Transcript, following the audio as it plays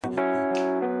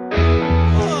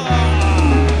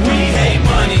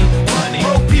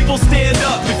stand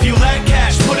up. If you lack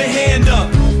cash, put a hand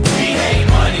up. We hate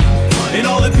money and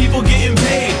all the people getting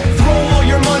paid. Throw all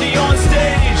your money on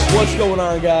stage. What's going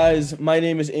on, guys? My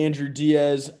name is Andrew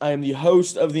Diaz. I am the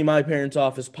host of the My Parents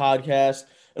Office podcast,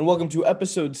 and welcome to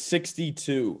episode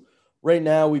 62. Right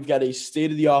now, we've got a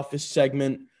State of the Office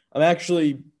segment. I'm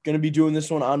actually going to be doing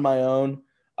this one on my own.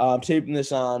 I'm taping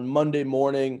this on Monday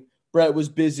morning. Brett was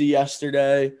busy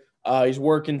yesterday. He's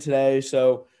working today,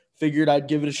 so figured I'd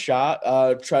give it a shot,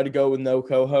 try to go with no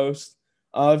co-host.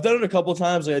 I've done it a couple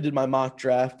times. Like I did my mock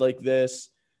draft like this.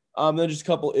 Then just a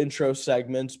couple intro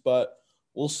segments, but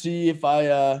we'll see if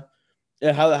how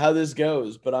this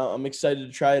goes. But I'm excited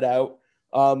to try it out.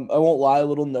 I won't lie, a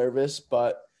little nervous,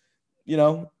 but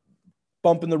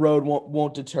bump in the road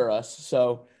won't deter us.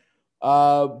 So,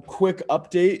 quick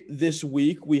update this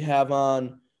week. We have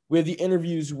the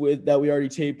interviews that we already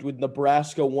taped with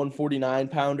Nebraska 149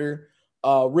 pounder,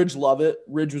 Ridge Lovett.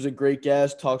 Ridge was a great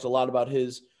guest. Talks a lot about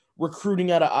his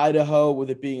recruiting out of Idaho, with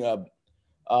it being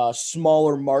a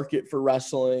smaller market for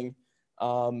wrestling,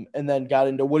 and then got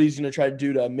into what he's going to try to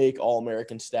do to make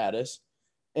All-American status.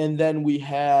 And then we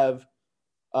have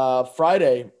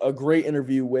Friday, a great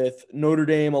interview with Notre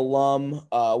Dame alum,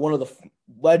 one of the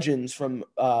legends from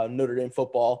Notre Dame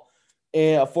football,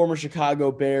 and a former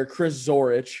Chicago Bear, Chris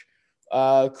Zorich.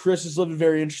 Chris has lived a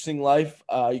very interesting life.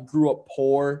 He grew up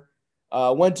poor,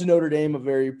 went to Notre Dame, a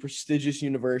very prestigious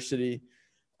university,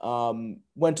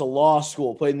 went to law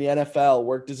school, played in the NFL,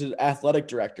 worked as an athletic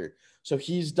director. So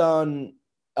he's done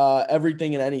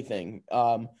everything and anything.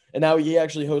 And now he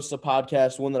actually hosts a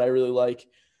podcast, one that I really like.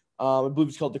 I believe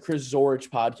it's called the Chris Zorich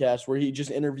podcast, where he just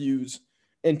interviews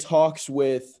and talks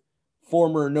with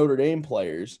former Notre Dame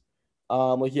players.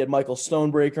 Like he had Michael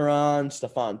Stonebreaker on,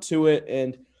 Stephon Tuitt,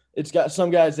 and it's got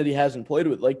some guys that he hasn't played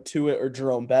with, like Tuitt or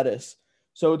Jerome Bettis.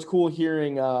 So it's cool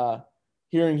hearing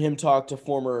him talk to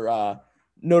former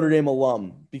Notre Dame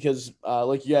alum, because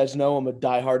like you guys know, I'm a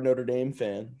diehard Notre Dame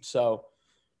fan. So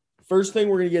first thing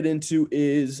we're going to get into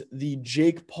is the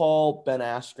Jake Paul-Ben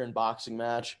Askren boxing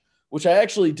match, which I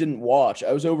actually didn't watch.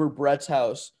 I was over Brett's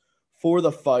house for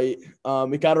the fight.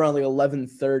 It got around like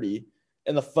 11:30,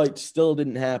 and the fight still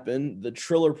didn't happen. The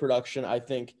Triller production, I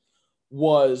think,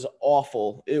 was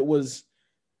awful. It was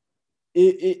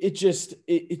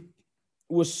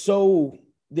so,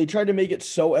 they tried to make it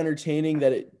so entertaining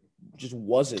that it just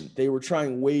wasn't. They were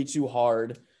trying way too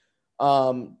hard.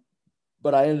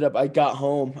 But I got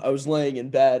home. I was laying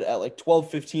in bed at like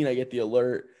 12:15. I get the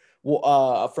alert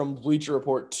from Bleacher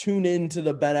Report, tune in to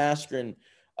the Ben Askren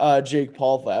Jake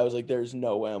Paul fight. I was like, there's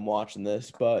no way I'm watching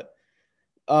this. But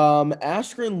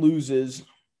Askren loses,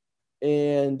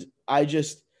 and I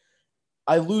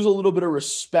lose a little bit of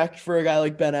respect for a guy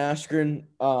like Ben Askren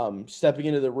stepping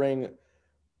into the ring,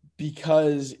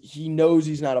 because he knows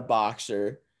he's not a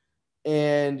boxer,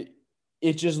 and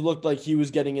it just looked like he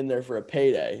was getting in there for a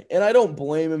payday. And I don't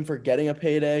blame him for getting a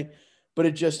payday, but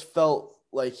it just felt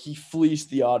like he fleeced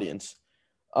the audience.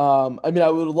 I mean, I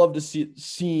would have loved to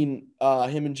seen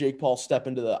him and Jake Paul step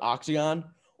into the octagon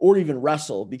or even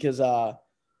wrestle, because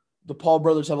the Paul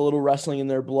brothers have a little wrestling in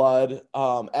their blood.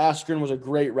 Askren was a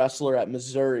great wrestler at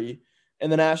Missouri,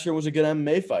 and then Askren was a good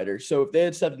MMA fighter. So if they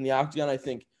had stepped in the octagon, I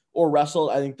think, or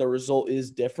wrestled, I think the result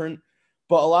is different.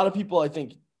 But a lot of people, I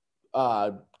think,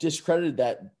 discredited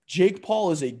that. Jake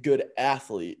Paul is a good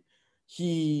athlete.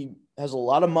 He has a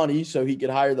lot of money, so he could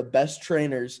hire the best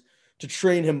trainers to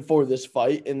train him for this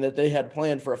fight, and that they had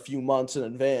planned for a few months in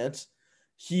advance.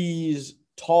 He's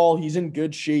tall. He's in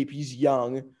good shape. He's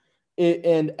young.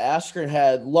 And Askren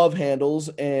had love handles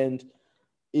and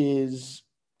is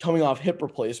coming off hip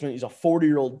replacement. He's a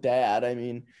 40-year-old dad. I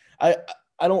mean, I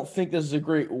don't think this is a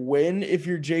great win if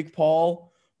you're Jake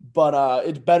Paul, but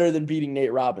it's better than beating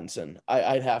Nate Robinson.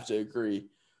 I'd have to agree.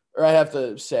 Or I have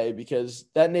to say, because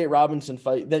that Nate Robinson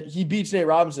fight, that he beats Nate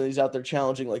Robinson, he's out there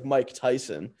challenging like Mike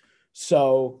Tyson.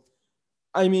 So,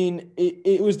 I mean,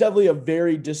 it was definitely a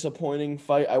very disappointing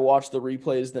fight. I watched the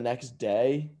replays the next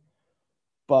day,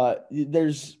 but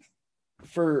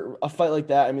for a fight like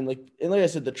that, I mean, like I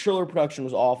said, the Triller production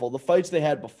was awful. The fights they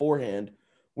had beforehand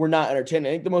were not entertaining.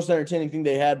 I think the most entertaining thing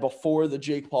they had before the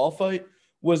Jake Paul fight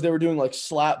was they were doing like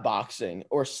slap boxing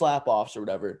or slap offs or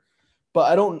whatever.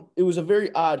 But it was a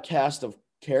very odd cast of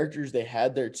characters they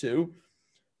had there too.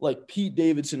 Like Pete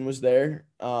Davidson was there.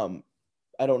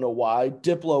 I don't know why.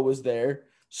 Diplo was there.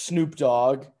 Snoop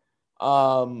Dogg.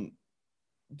 Then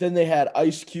they had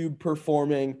Ice Cube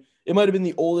performing. It might have been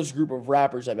the oldest group of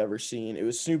rappers I've ever seen. It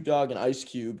was Snoop Dogg and Ice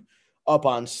Cube up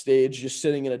on stage, just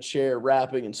sitting in a chair,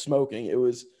 rapping and smoking. It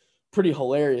was pretty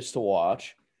hilarious to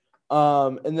watch.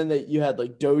 And then you had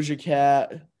like Doja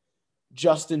Cat,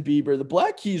 Justin Bieber. The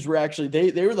Black Keys were actually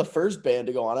they were the first band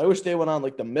to go on. I wish they went on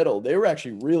like the middle. They were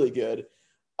actually really good.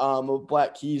 I'm a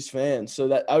Black Keys fan, so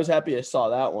that I was happy I saw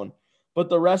that one. But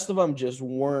the rest of them just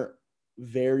weren't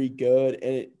very good,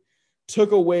 and it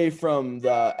took away from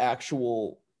the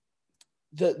actual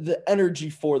the energy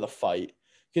for the fight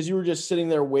because you were just sitting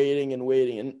there waiting and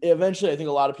waiting, and eventually I think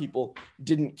a lot of people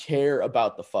didn't care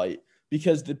about the fight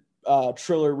because the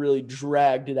Triller really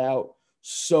dragged it out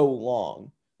so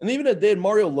long. And even they had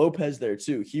Mario Lopez there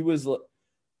too. He was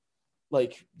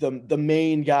like the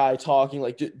main guy talking,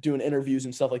 like doing interviews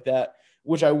and stuff like that,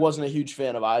 which I wasn't a huge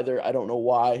fan of either. I don't know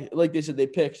why. Like they said, they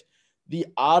picked the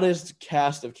oddest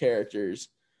cast of characters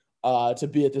to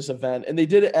be at this event, and they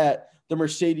did it at the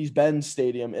Mercedes-Benz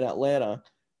Stadium in Atlanta,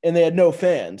 and they had no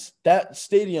fans. That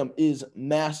stadium is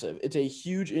massive. It's a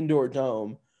huge indoor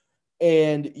dome,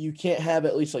 and you can't have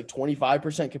at least like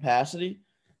 25% capacity.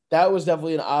 That was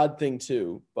definitely an odd thing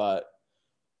too, but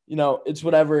you know, it's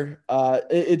whatever.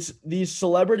 It's these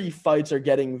celebrity fights are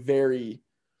getting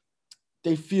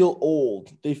they feel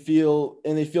old. They feel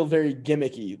very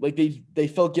gimmicky. Like they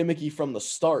felt gimmicky from the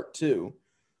start too.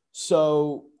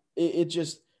 So it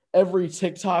just every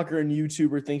TikToker and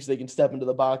YouTuber thinks they can step into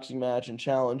the boxing match and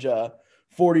challenge a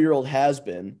 40-year-old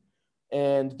has-been.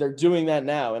 And they're doing that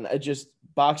now. And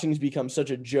boxing's become such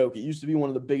a joke. It used to be one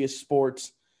of the biggest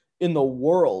sports in the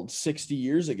world 60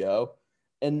 years ago.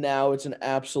 And now it's an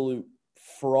absolute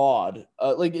fraud.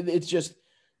 It's just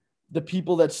the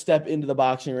people that step into the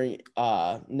boxing ring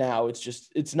now,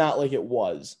 it's not like it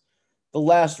was. The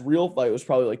last real fight was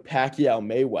probably like Pacquiao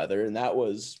Mayweather, and that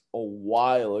was a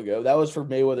while ago. That was for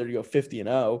Mayweather to go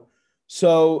 50-0.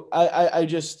 So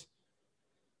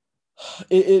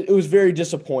it was very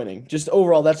disappointing. Just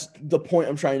overall, that's the point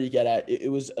I'm trying to get at. It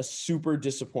was a super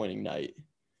disappointing night.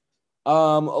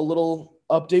 A little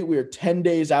update. We are 10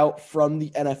 days out from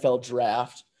the NFL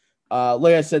draft.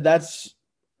 Like I said, that's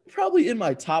probably in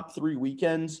my top 3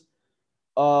 weekends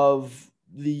of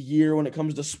the year when it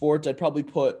comes to sports. I'd probably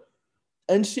put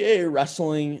NCAA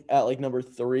wrestling at like number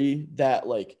 3, that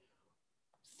like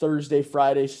Thursday,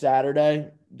 Friday, Saturday.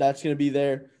 That's going to be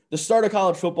there. The start of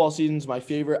college football season is my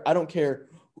favorite. I don't care.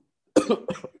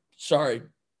 Sorry.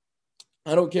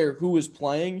 I don't care who is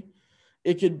playing.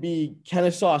 It could be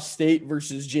Kennesaw State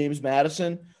versus James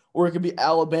Madison, or it could be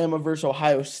Alabama versus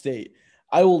Ohio State.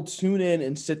 I will tune in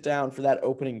and sit down for that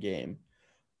opening game.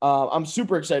 I'm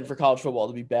super excited for college football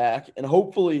to be back, and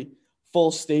hopefully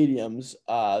full stadiums.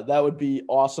 That would be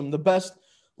awesome. The best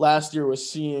last year was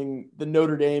seeing the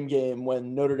Notre Dame game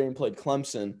when Notre Dame played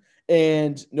Clemson,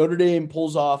 and Notre Dame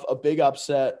pulls off a big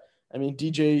upset. I mean,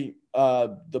 DJ,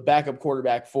 the backup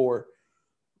quarterback for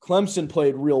Clemson,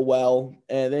 played real well,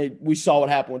 and we saw what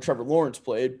happened when Trevor Lawrence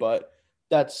played, but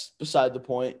that's beside the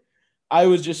point. I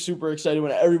was just super excited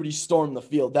when everybody stormed the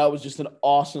field. That was just an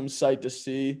awesome sight to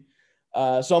see.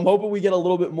 So I'm hoping we get a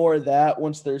little bit more of that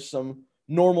once there's some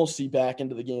normalcy back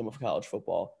into the game of college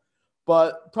football.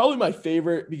 But probably my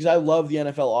favorite, because I love the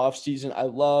NFL offseason. I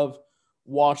love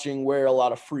watching where a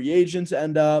lot of free agents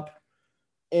end up.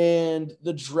 And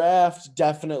the draft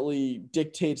definitely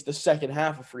dictates the second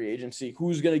half of free agency,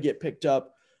 who's going to get picked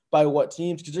up by what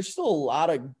teams, because there's still a lot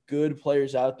of good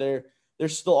players out there.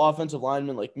 There's still offensive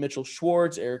linemen like Mitchell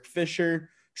Schwartz, Eric Fisher,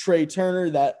 Trey Turner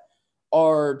that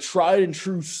are tried and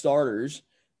true starters.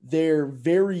 They're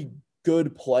very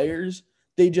good players.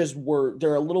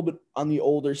 They're a little bit on the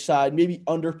older side, maybe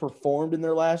underperformed in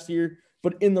their last year,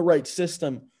 but in the right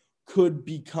system could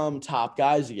become top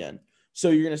guys again. So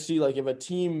you're going to see, like, if a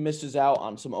team misses out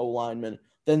on some O-linemen,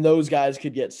 then those guys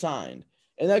could get signed.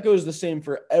 And that goes the same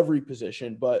for every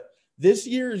position. But this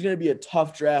year is going to be a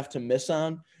tough draft to miss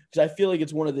on, because I feel like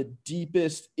it's one of the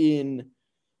deepest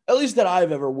at least that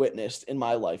I've ever witnessed in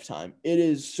my lifetime. It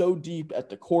is so deep at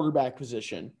the quarterback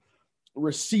position,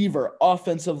 receiver,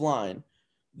 offensive line.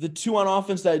 The two on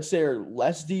offense that I'd say are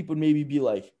less deep would maybe be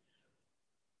like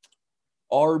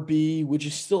RB, which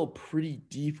is still a pretty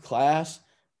deep class,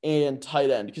 and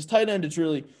tight end. Because tight end, it's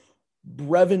really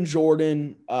Brevin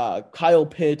Jordan, Kyle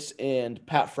Pitts, and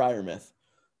Pat Freiermuth.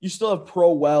 You still have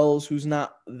Pro Wells, who's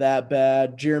not that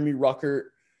bad, Jeremy Ruckert,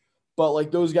 but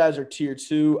like those guys are tier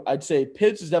 2. I'd say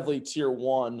Pitts is definitely tier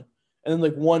 1, and then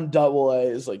like 1 double A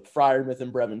is like Freiermuth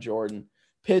and Brevin Jordan.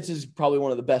 Pitts is probably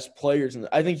one of the best players, and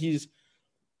I think he's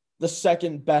the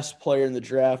second best player in the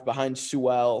draft behind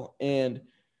Sewell, and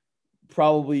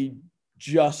probably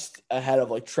just ahead of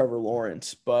like Trevor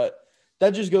Lawrence. But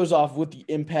that just goes off with the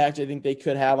impact I think they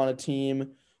could have on a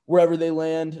team wherever they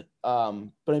land.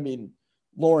 But I mean,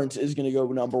 Lawrence is going to go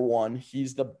number 1.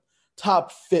 He's the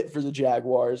top fit for the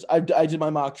Jaguars. I did my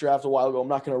mock draft a while ago. I'm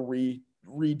not going to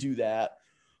redo that.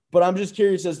 But I'm just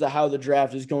curious as to how the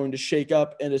draft is going to shake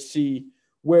up and to see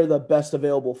where the best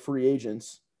available free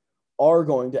agents are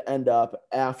going to end up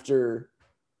after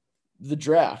the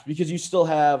draft, because you still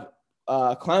have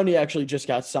Clowney actually just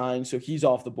got signed, so he's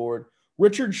off the board.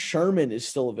 Richard Sherman is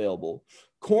still available.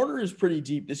 Corner is pretty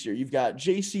deep this year. You've got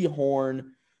J.C.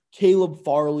 Horn, Caleb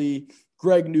Farley,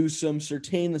 Greg Newsome,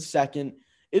 Surtain II.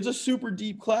 It's a super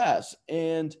deep class.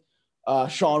 And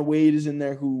Sean Wade is in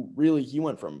there, who really, he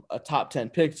went from a top 10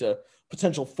 pick to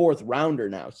potential fourth rounder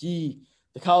now. The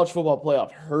college football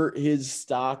playoff hurt his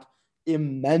stock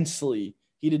immensely.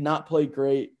 He did not play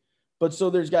great. But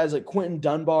so there's guys like Quentin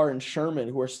Dunbar and Sherman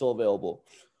who are still available.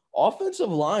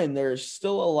 Offensive line, there's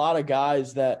still a lot of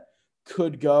guys that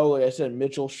could go. Like I said,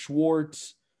 Mitchell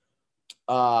Schwartz,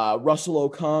 Russell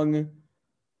Okung,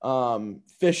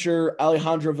 Fisher,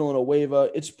 Alejandro Villanueva.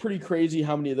 It's pretty crazy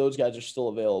how many of those guys are still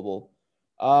available.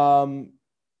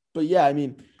 But yeah, I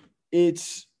mean,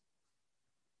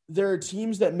 there are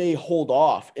teams that may hold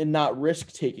off and not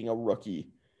risk taking a rookie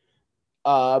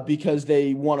because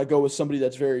they want to go with somebody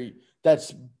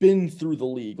that's been through the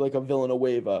league, like a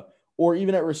Villanueva, or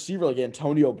even at receiver, like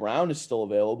Antonio Brown is still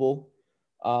available.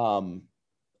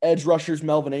 Edge rushers,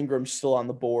 Melvin Ingram's still on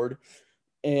the board.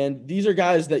 And these are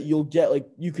guys that you'll get, like,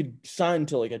 you could sign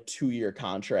to like a 2-year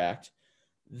contract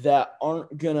that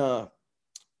aren't going to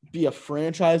be a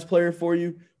franchise player for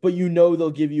you, but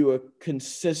they'll give you a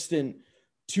consistent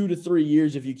 2 to 3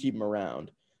 years if you keep them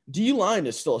around. D-line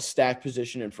is still a stacked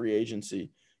position in free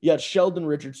agency. You got Sheldon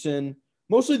Richardson,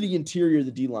 mostly the interior of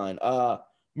the D-line.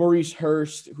 Maurice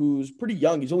Hurst, who's pretty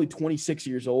young. He's only 26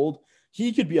 years old.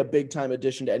 He could be a big-time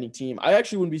addition to any team. I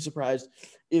actually wouldn't be surprised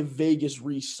if Vegas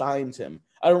re-signs him.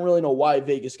 I don't really know why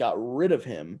Vegas got rid of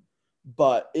him,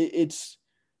 but it's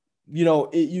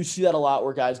you see that a lot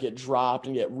where guys get dropped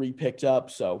and get re-picked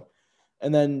up. So,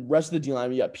 and then rest of the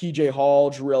D-line, you got P.J.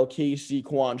 Hall, Jarrell Casey,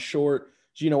 Quan Short,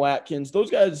 Geno Atkins.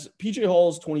 Those guys, P.J. Hall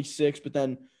is 26, but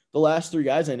then the last 3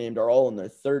 guys I named are all in their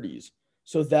 30s.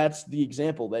 So that's the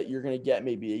example that you're going to get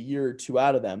maybe a year or 2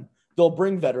 out of them. They'll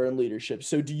bring veteran leadership.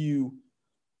 So do you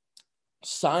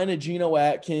sign a Geno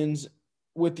Atkins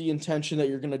with the intention that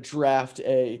you're going to draft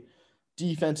a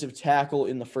defensive tackle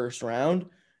in the first round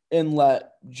and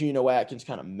let Geno Atkins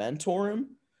kind of mentor him?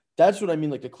 That's what I mean.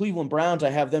 Like the Cleveland Browns, I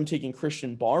have them taking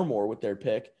Christian Barmore with their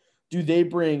pick. Do they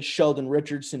bring Sheldon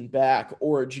Richardson back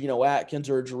or a Geno Atkins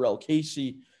or a Jarrell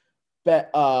Casey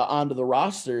onto the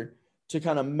roster to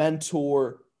kind of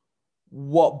mentor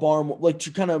what Barmore, like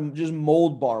to kind of just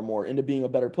mold Barmore into being a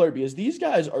better player? Because these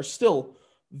guys are still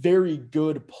very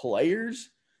good players.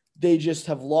 They just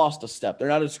have lost a step. They're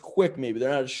not as quick, maybe. They're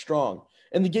not as strong.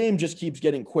 And the game just keeps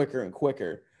getting quicker and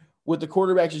quicker. With the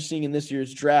quarterbacks you're seeing in this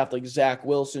year's draft, like Zach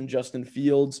Wilson, Justin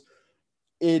Fields,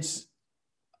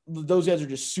 those guys are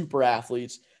just super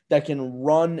athletes that can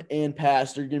run and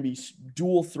pass. They're going to be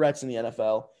dual threats in the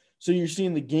NFL. So you're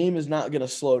seeing the game is not going to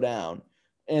slow down.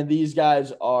 And these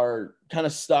guys are kind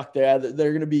of stuck there.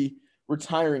 They're going to be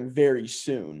retiring very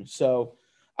soon. So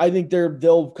I think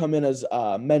they'll come in as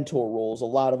mentor roles, a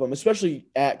lot of them, especially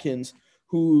Atkins,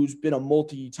 who's been a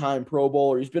multi-time Pro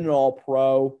Bowler. He's been an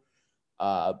All-Pro.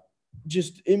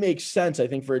 Just it makes sense, I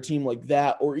think, for a team like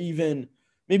that, or even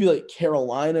maybe like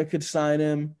Carolina could sign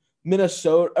him.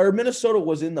 Minnesota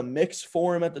was in the mix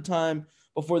for him at the time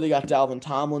before they got Dalvin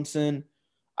Tomlinson.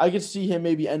 I could see him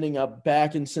maybe ending up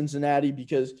back in Cincinnati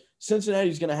because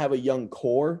Cincinnati's going to have a young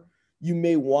core. You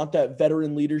may want that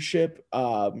veteran leadership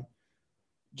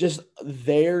just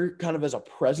there kind of as a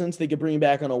presence. They could bring him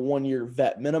back on a 1-year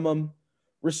vet minimum.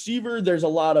 Receiver, there's a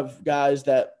lot of guys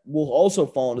that will also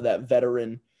fall into that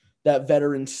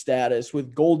veteran status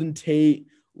with Golden Tate,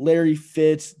 Larry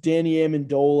Fitz, Danny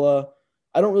Amendola.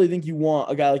 I don't really think you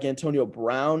want a guy like Antonio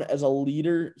Brown as a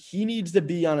leader. He needs to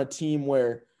be on a team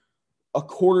where a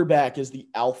quarterback is the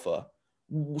alpha,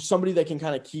 somebody that can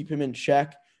kind of keep him in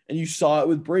check. And you saw it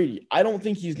with Brady. I don't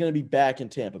think he's going to be back in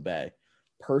Tampa Bay.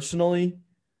 Personally,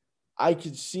 I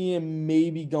could see him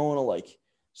maybe going to like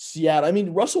Seattle. I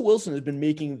mean, Russell Wilson has been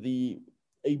making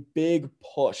a big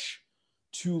push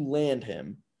to land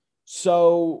him.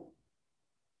 So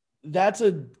that's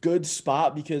a good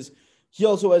spot because he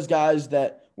also has guys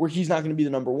where he's not going to be the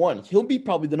number 1. He'll be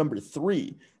probably the number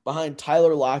 3 behind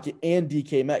Tyler Lockett and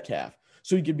DK Metcalf.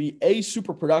 So he could be A,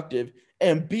 super productive,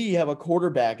 and B, have a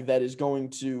quarterback that is going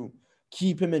to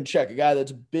keep him in check, a guy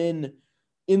that's been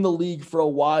in the league for a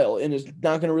while and is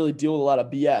not going to really deal with a lot of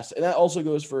BS. And that also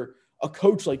goes for a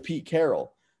coach like Pete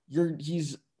Carroll.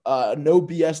 He's a no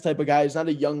BS type of guy. He's not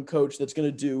a young coach that's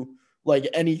going to do like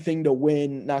anything to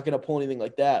win, not going to pull anything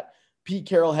like that. Pete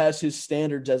Carroll has his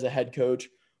standards as a head coach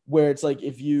where it's like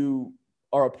if you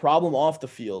are a problem off the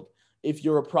field, if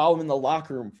you're a problem in the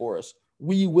locker room for us,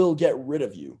 we will get rid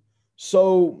of you.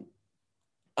 So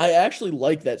I actually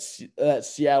like that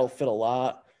Seattle fit a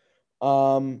lot.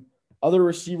 Other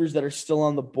receivers that are still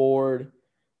on the board,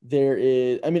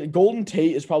 Golden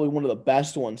Tate is probably one of the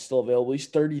best ones still available. He's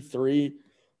 33,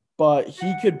 but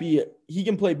he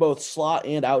can play both slot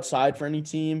and outside for any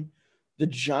team. The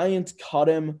Giants cut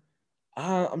him.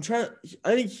 I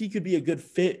think he could be a good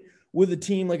fit with a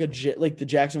team like the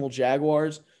Jacksonville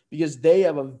Jaguars, because they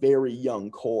have a very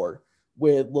young core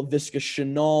with Laviska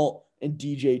Shenault and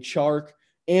DJ Chark,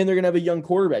 and they're going to have a young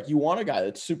quarterback. You want a guy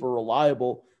that's super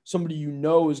reliable, somebody you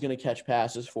know is going to catch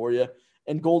passes for you,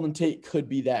 and Golden Tate could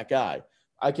be that guy.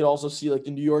 I could also see like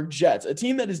the New York Jets, a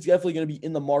team that is definitely going to be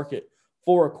in the market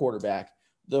for a quarterback.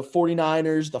 The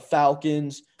 49ers, the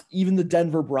Falcons, even the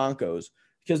Denver Broncos,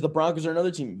 because the Broncos are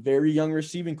another team, very young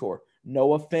receiving core.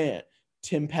 Noah Fant,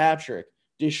 Tim Patrick,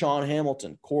 Deshaun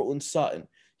Hamilton, Cortland Sutton.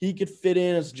 He could fit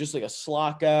in as just like a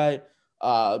slot guy,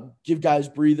 give guys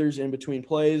breathers in between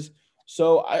plays.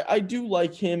 So I do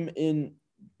like him in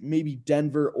maybe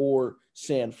Denver or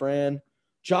San Fran.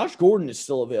 Josh Gordon is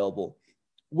still available,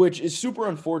 which is super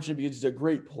unfortunate because he's a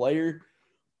great player,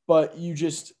 but I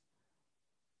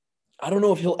don't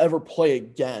know if he'll ever play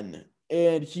again.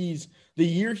 And the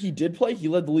year he did play, he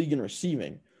led the league in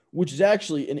receiving, which is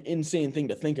actually an insane thing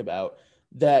to think about,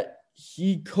 that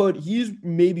he's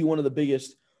maybe one of the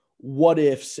biggest what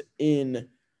ifs in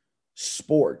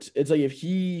sport. It's like if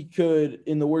he could,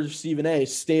 in the words of Stephen A.,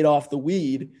 stayed off the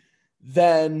weed,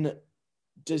 then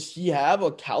does he have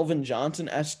a Calvin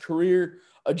Johnson-esque career,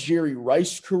 a Jerry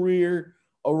Rice career,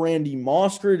 a Randy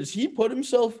Moss career? Does he put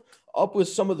himself up with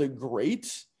some of the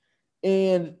greats?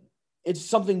 And it's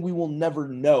something we will never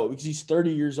know because he's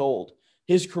 30 years old.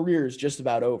 His career is just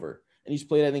about over. And he's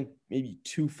played, I think, maybe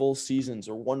 2 full seasons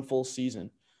or 1 full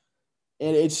season.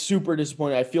 And it's super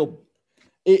disappointing. I feel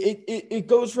it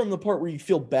goes from the part where you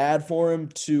feel bad for him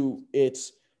to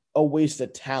it's a waste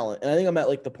of talent. And I think I'm at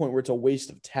like the point where it's a waste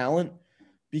of talent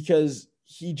because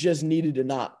he just needed to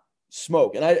not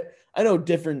smoke. And I know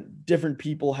different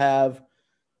people have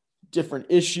different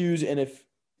issues. And if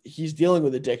he's dealing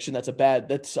with addiction,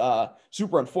 that's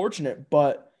super unfortunate.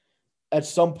 But at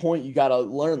some point you got to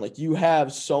learn, like, you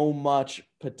have so much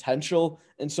potential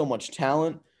and so much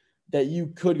talent that you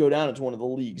could go down as one of the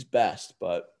league's best.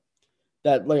 But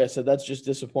that, like I said, that's just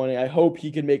disappointing. I hope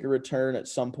he can make a return at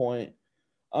some point.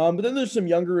 But then there's some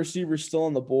younger receivers still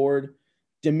on the board.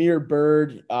 Damiere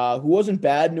Byrd, who wasn't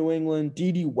bad in New England,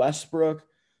 Dede Westbrook,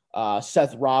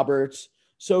 Seth Roberts.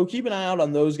 So keep an eye out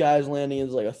on those guys landing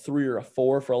as like a 3 or a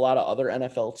 4 for a lot of other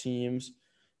NFL teams.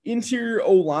 Interior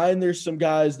O-line, there's some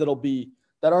guys that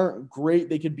aren't great.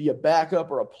 They could be a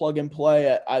backup or a plug and play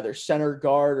at either center, left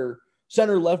guard,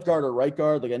 or right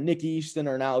guard, like a Nick Easton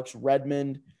or an Alex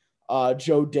Redmond,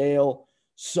 Joe Dale.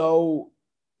 So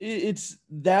it's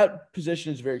that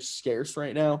position is very scarce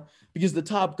right now because the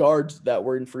top guards that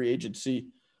were in free agency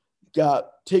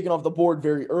got taken off the board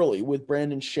very early, with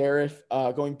Brandon Sheriff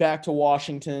going back to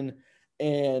Washington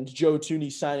and Joe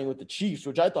Thuney signing with the Chiefs,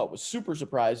 which I thought was super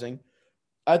surprising.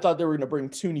 I thought they were going to bring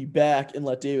Thuney back and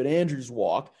let David Andrews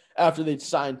walk after they'd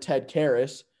signed Ted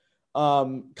Karras.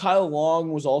 Kyle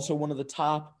Long was also one of the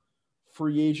top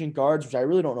free agent guards, which I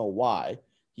really don't know why.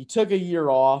 He took a year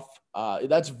off.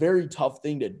 That's a very tough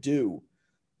thing to do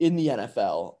in the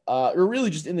NFL, or really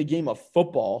just in the game of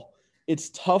football. It's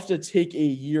tough to take a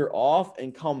year off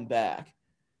and come back.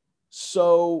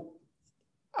 So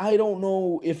I don't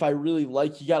know if I really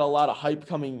he got a lot of hype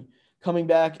coming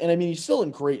back. And I mean, he's still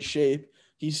in great shape.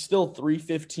 He's still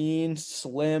 315,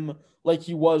 slim, like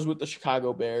he was with the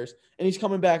Chicago Bears. And he's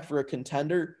coming back for a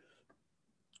contender.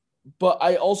 But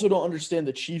I also don't understand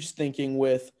the Chiefs thinking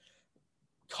with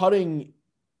cutting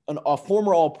a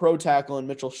former All-Pro tackle in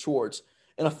Mitchell Schwartz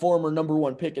and a former number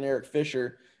 1 pick in Eric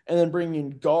Fisher, and then bringing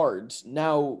in guards.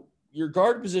 Now, your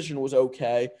guard position was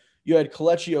okay. You had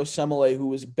Kelechi Osemele, who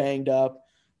was banged up,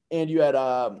 and you had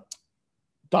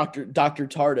Dr.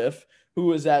 Tardif, who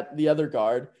was at the other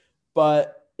guard.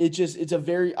 But it's a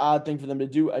very odd thing for them to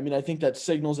do. I mean, I think that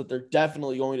signals that they're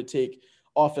definitely going to take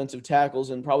offensive tackles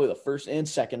in probably the first and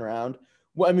second round.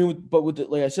 Well, I mean, but with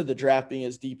like I said, the draft being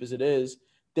as deep as it is,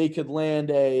 they could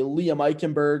land a Liam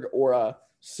Eichenberg or a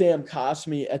Sam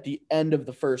Cosmi at the end of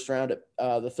the first round at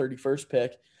the 31st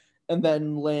pick, and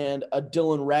then land a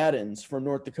Dylan Radins from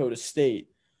North Dakota State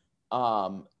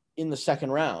in the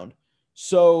second round.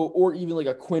 So, or even like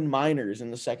a Quinn Miners in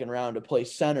the second round to play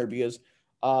center, because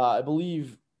I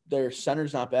believe their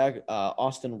center's not back,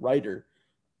 Austin Reiter.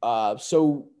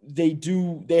 So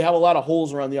they have a lot of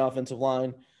holes around the offensive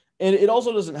line. And it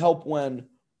also doesn't help when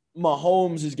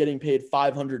Mahomes is getting paid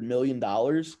 $500 million.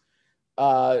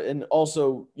 And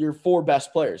also your 4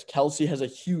 best players. Kelsey has a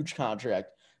huge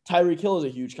contract. Tyreek Hill is a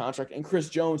huge contract. And Chris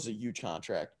Jones is a huge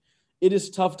contract. It is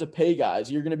tough to pay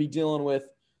guys. You're going to be dealing with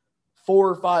 4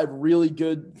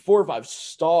 or 5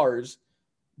 stars,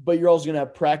 but you're also going to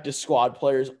have practice squad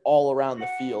players all around the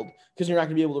field because you're not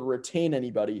going to be able to retain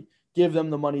anybody, give them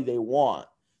the money they want.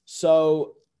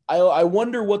 So I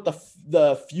wonder what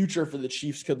the future for the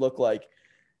Chiefs could look like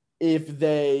if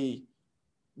they,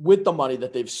 with the money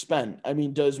that they've spent. I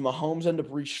mean, does Mahomes end up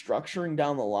restructuring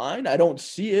down the line? I don't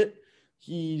see it.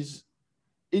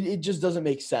 It just doesn't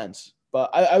make sense.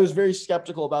 But I was very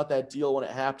skeptical about that deal when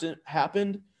it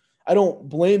happened. I don't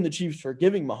blame the Chiefs for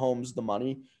giving Mahomes the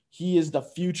money. He is the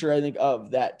future, I think,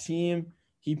 of that team.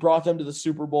 He brought them to the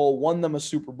Super Bowl, won them a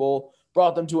Super Bowl,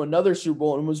 brought them to another Super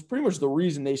Bowl, and was pretty much the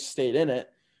reason they stayed in it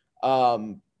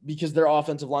because their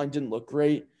offensive line didn't look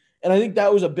great. And I think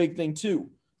that was a big thing too.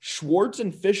 Schwartz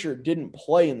and Fisher didn't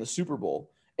play in the Super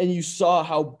Bowl, and you saw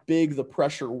how big the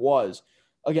pressure was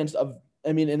against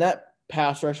and that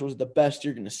pass rush was the best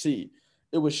you're going to see.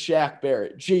 It was Shaq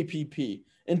Barrett, JPP,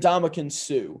 and Ndamukong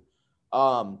Suh,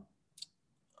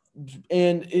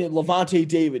 and Levante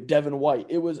David, Devin White.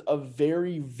 It was a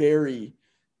very, very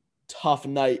tough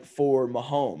night for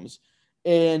Mahomes.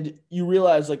 And you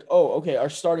realize, like, oh, okay, our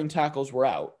starting tackles were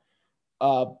out.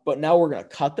 But now we're going to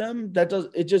cut them.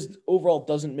 It just overall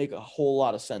doesn't make a whole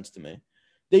lot of sense to me.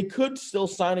 They could still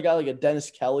sign a guy like a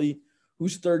Dennis Kelly,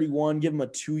 who's 31, give him a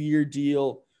 2-year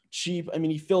deal, cheap. I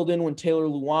mean, he filled in when Taylor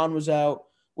Lewan was out,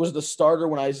 was the starter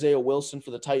when Isaiah Wilson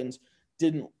for the Titans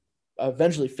didn't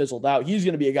eventually fizzled out. He's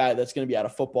going to be a guy that's going to be out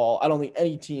of football. I don't think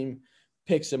any team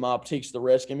picks him up, takes the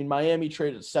risk. I mean, Miami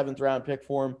traded a 7th-round pick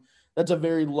for him. That's a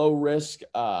very low risk,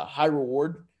 high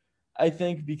reward, I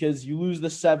think, because you lose the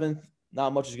 7th.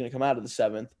 Not much is going to come out of the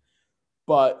 7th,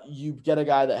 but you get a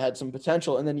guy that had some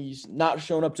potential, and then he's not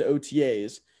shown up to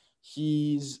OTAs.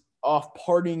 He's off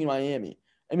partying in Miami.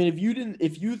 I mean,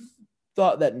 if you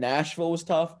thought that Nashville was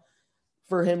tough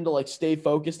for him to like stay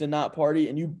focused and not party,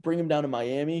 and you bring him down to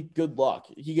Miami, good luck.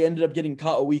 He ended up getting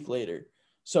cut a week later.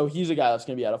 So he's a guy that's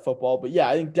going to be out of football. But yeah,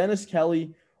 I think Dennis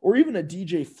Kelly or even a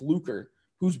DJ Fluker,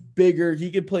 who's bigger,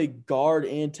 he could play guard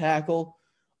and tackle.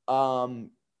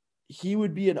 He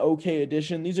would be an okay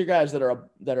addition. These are guys that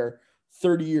are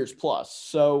 30 years plus.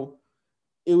 So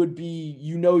it would be,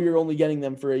 you're only getting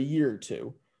them for a year or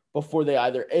two before they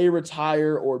either A,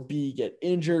 retire, or B, get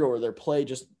injured, or their play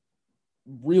just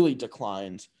really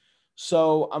declines.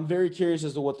 So I'm very curious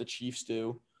as to what the Chiefs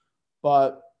do.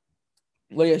 But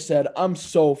like I said, I'm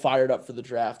so fired up for the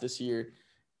draft this year.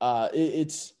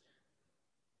 It's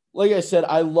like I said,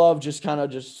 I love just kind of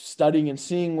just studying and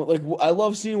seeing I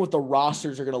love seeing what the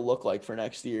rosters are going to look like for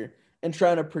next year and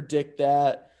trying to predict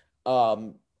that.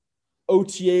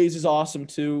 OTAs is awesome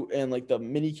too. And like the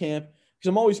mini camp, because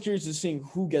I'm always curious to seeing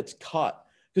who gets cut,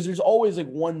 because there's always like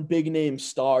one big name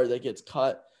star that gets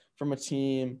cut from a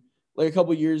team. Like a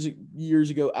couple years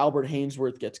ago, Albert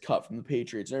Hainsworth gets cut from the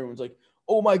Patriots, and everyone's like,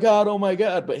 oh my God.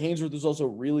 But Hainsworth was also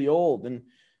really old, and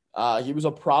he was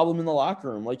a problem in the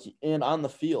locker room, and on the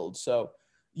field. So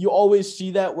you always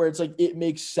see that where it's like, it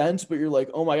makes sense, but you're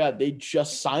like, oh my God, they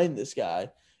just signed this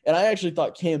guy. And I actually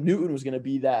thought Cam Newton was going to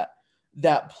be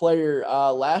that player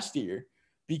last year,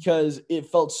 because it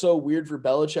felt so weird for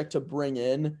Belichick to bring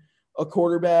in a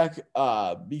quarterback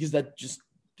because that just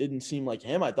didn't seem like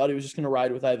him. I thought he was just going to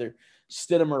ride with either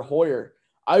Stidham or Hoyer.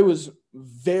 I was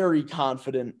very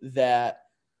confident that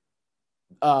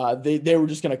they were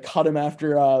just going to cut him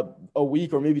after a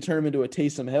week, or maybe turn him into a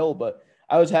Taysom Hill. But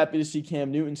I was happy to see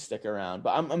Cam Newton stick around.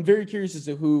 But I'm very curious as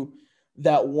to who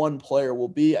that one player will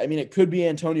be. I mean, it could be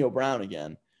Antonio Brown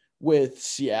again with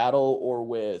Seattle or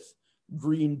with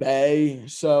Green Bay.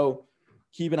 So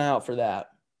keep an eye out for that.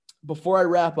 Before I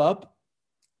wrap up,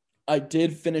 I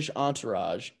did finish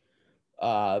Entourage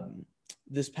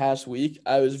this past week.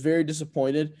 I was very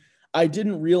disappointed. I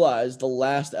didn't realize the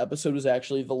last episode was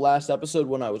actually the last episode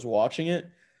when I was watching it.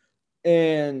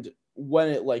 And when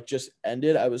it just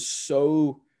ended, I was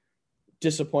so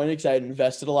disappointed because I had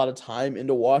invested a lot of time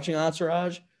into watching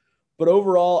Entourage. But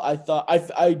overall, I thought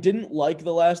I didn't like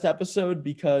the last episode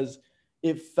because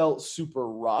it felt super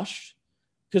rushed.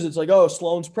 Because it's like, oh,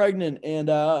 Sloane's pregnant, and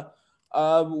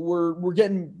we're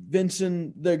getting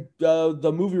Vincent,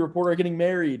 the movie reporter, getting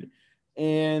married,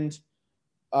 and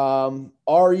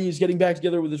Ari is getting back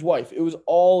together with his wife. It was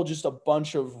all just a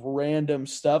bunch of random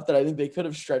stuff that I think they could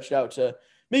have stretched out to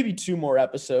maybe 2 more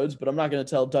episodes, but I'm not going to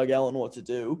tell Doug Ellen what to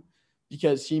do,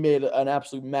 because he made an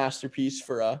absolute masterpiece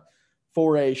for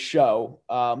a show.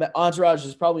 Entourage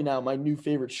is probably now my new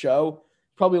favorite show,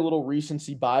 Probably a little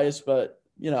recency bias, but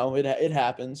it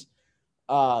happens.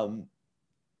 I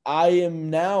don't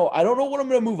know what I'm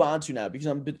going to move on to now because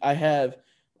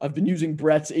I've been using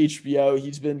Brett's HBO.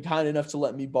 He's been kind enough to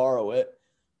let me borrow it.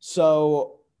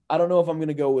 So I don't know if I'm going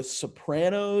to go with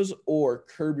Sopranos or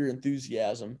Curb Your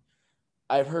Enthusiasm.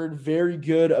 I've heard very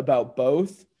good about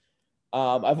both.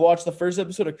 I've watched the first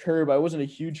episode of Curb. I wasn't a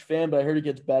huge fan, but I heard it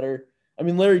gets better. I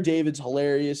mean, Larry David's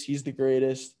hilarious. He's the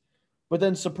greatest. But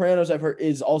then Sopranos, I've heard,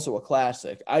 is also a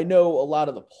classic. I know a lot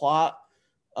of the plot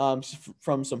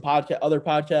from some other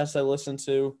podcasts I listen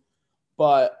to,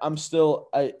 but I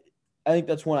think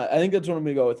that's what I'm going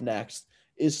to go with next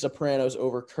is Sopranos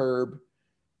over Curb.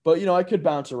 But I could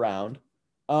bounce around.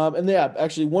 And yeah,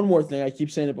 actually one more thing. I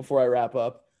keep saying it before I wrap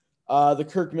up. The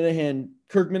Kirk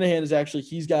Minahan is actually,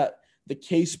 he's got the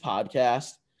Case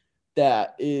podcast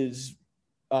that is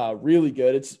really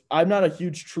good. I'm not a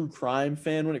huge true crime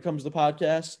fan when it comes to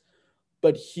podcasts,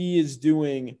 but he is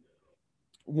doing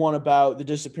one about the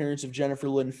disappearance of Jennifer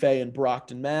Lynn Fay in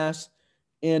Brockton, Mass,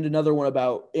 and another one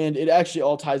and it actually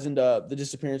all ties into the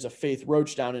disappearance of Faith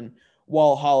Roach down in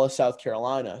Walhalla, South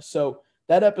Carolina. So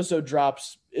that episode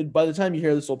drops, by the time you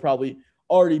hear this, will probably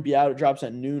already be out. It drops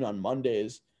at noon on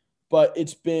Mondays, but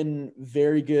it's been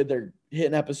very good. They're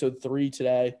hitting episode 3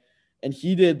 today, and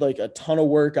he did like a ton of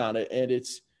work on it, and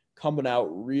it's coming out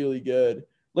really good.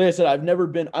 Like I said,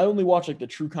 I only watch like the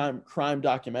true crime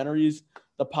documentaries.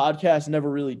 The podcast never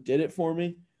really did it for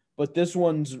me, but this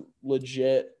one's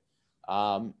legit.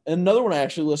 And another one I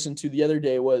actually listened to the other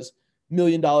day was $1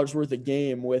 Million Worth of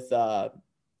Game with,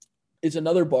 it's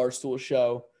another Barstool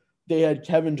show. They had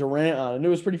Kevin Durant on, and it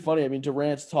was pretty funny. I mean,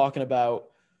 Durant's talking about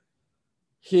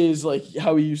his, like,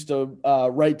 how he used to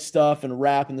write stuff and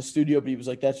rap in the studio, but he was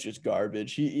like, that's just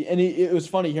garbage. It was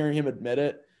funny hearing him admit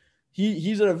it.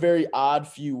 He's at a very odd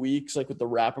few weeks, like with the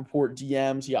Rappaport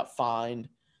DMs, he got fined.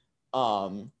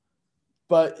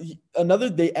 But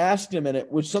they asked him in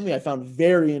it, which is something I found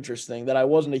very interesting that I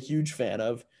wasn't a huge fan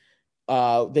of.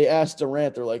 They asked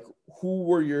Durant, they're like, who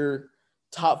were your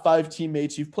top 5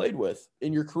 teammates you've played with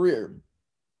in your career?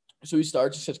 So he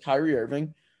says Kyrie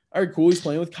Irving. All right, cool. He's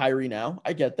playing with Kyrie now.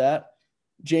 I get that.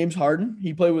 James Harden.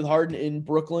 He played with Harden in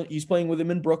Brooklyn. He's playing with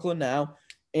him in Brooklyn now,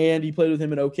 and he played with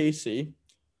him in OKC.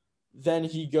 Then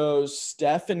he goes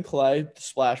Steph and Clay, the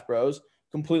Splash Bros.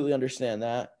 Completely understand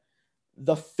that.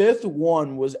 The 5th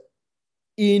one was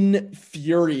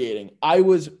infuriating. I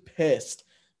was pissed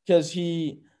because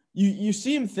you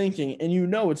see him thinking, and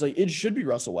it's like it should be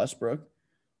Russell Westbrook.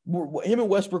 Him and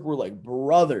Westbrook were like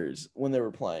brothers when they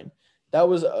were playing. That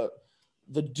was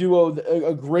the duo,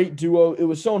 a great duo. It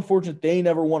was so unfortunate they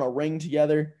never won a ring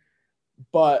together.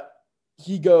 But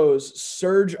he goes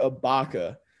Serge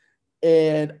Ibaka,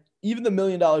 and even the $1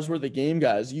 Million Worth of Game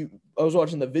guys. I was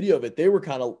watching the video of it. They were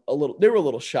a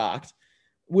little shocked,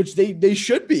 which they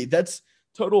should be. That's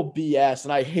total BS,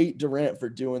 and I hate Durant for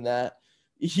doing that.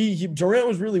 Durant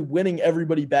was really winning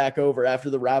everybody back over after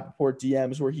the Rappaport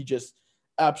DMs, where he just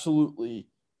absolutely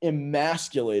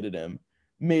emasculated him,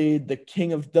 made the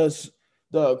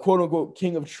quote unquote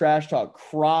king of trash talk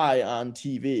cry on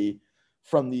TV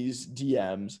from these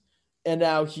DMs. And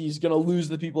now he's going to lose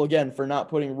the people again for not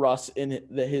putting Russ in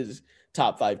his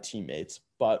top 5 teammates.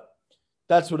 But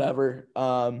that's whatever.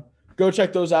 Go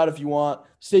check those out if you want.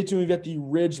 Stay tuned. We've got the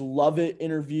Ridge Lovett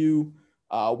interview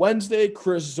Wednesday,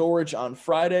 Chris Zorich on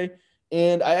Friday.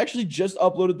 And I actually just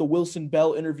uploaded the Wilson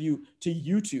Bell interview to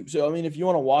YouTube. So, I mean, if you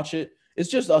want to watch it, it's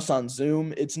just us on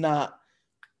Zoom. It's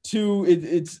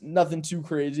nothing too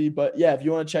crazy. But yeah, if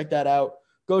you want to check that out,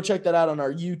 go check that out on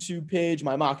our YouTube page.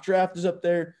 My mock draft is up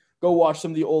there. Go watch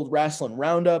some of the old wrestling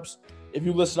roundups. If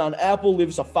you listen on Apple, leave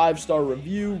us a 5-star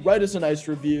review. Write us a nice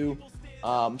review.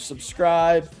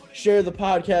 Subscribe. Share the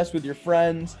podcast with your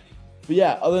friends. But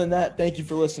yeah, other than that, thank you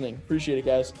for listening. Appreciate it,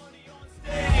 guys.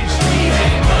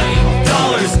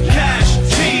 Dollars, cash,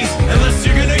 cheese, unless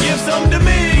you're gonna give some to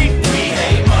me. We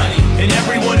hate money, and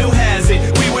everyone who has it.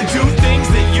 We would do things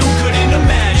that you couldn't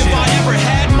imagine. If I ever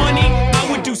had money,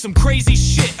 I would do some crazy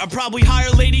shit. I'd probably hire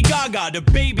Lady Gaga to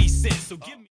babysit. So give me